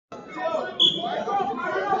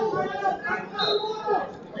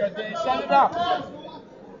Send it up.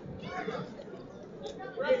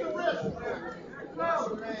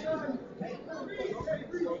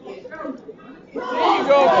 There you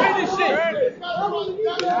go. Finish it.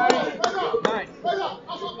 Nice.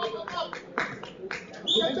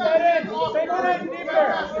 Take that in. Take it in deeper.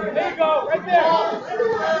 There you go. Right there.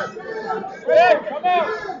 Good. Come out.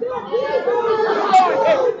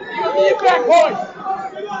 Get your back points.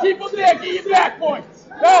 Keep them there. Get your back points.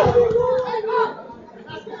 Go.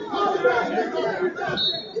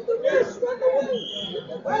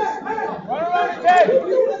 Run around his head.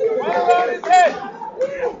 Run around his head.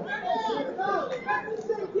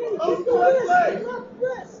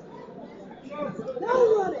 Now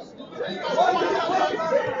run it.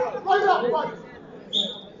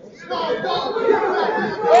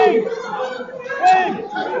 Hey! Hey!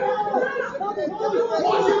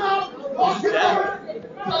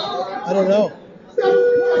 I don't know.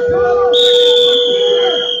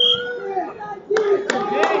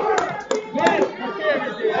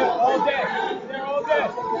 All day. They're all day.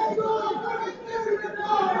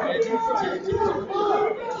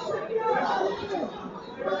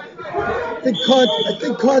 I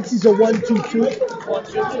think Conti's a 1-2-2.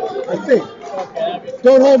 I think.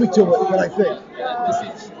 Don't hold me to it, but I think.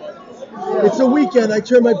 It's a weekend. I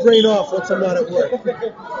turn my brain off once I'm not at work.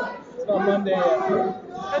 It's on Monday.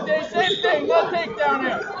 Monday, same thing. No takedown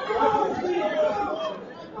here.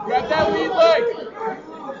 Grab that lead leg.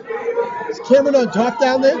 Is Cameron on top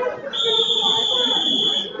down there?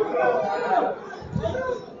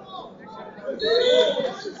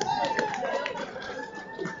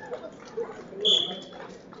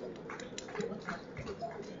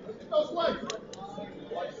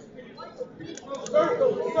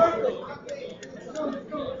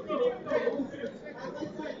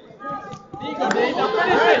 Dave. Now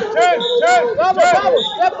finish it. Turn. Double.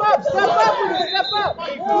 Step up. Step up.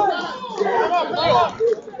 Come up.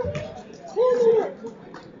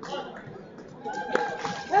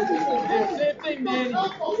 Same thing, Danny.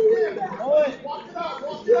 Walk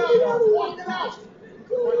it out.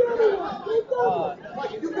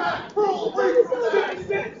 You got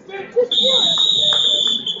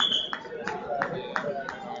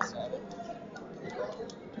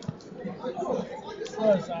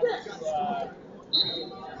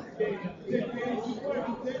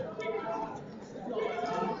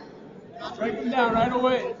Strike him down right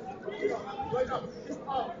away.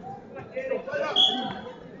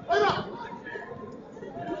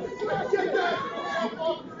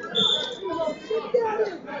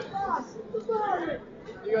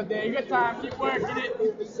 You got there. You got time. Keep working it.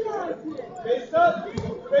 Face up.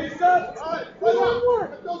 All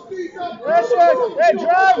right. Pressure. Hey,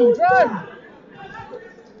 drive.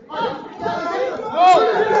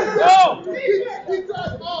 Go.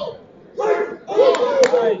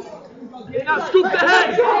 Nice. Now scoop the head.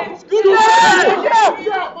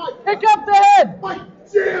 Pick up the head.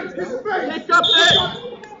 Pick up the head.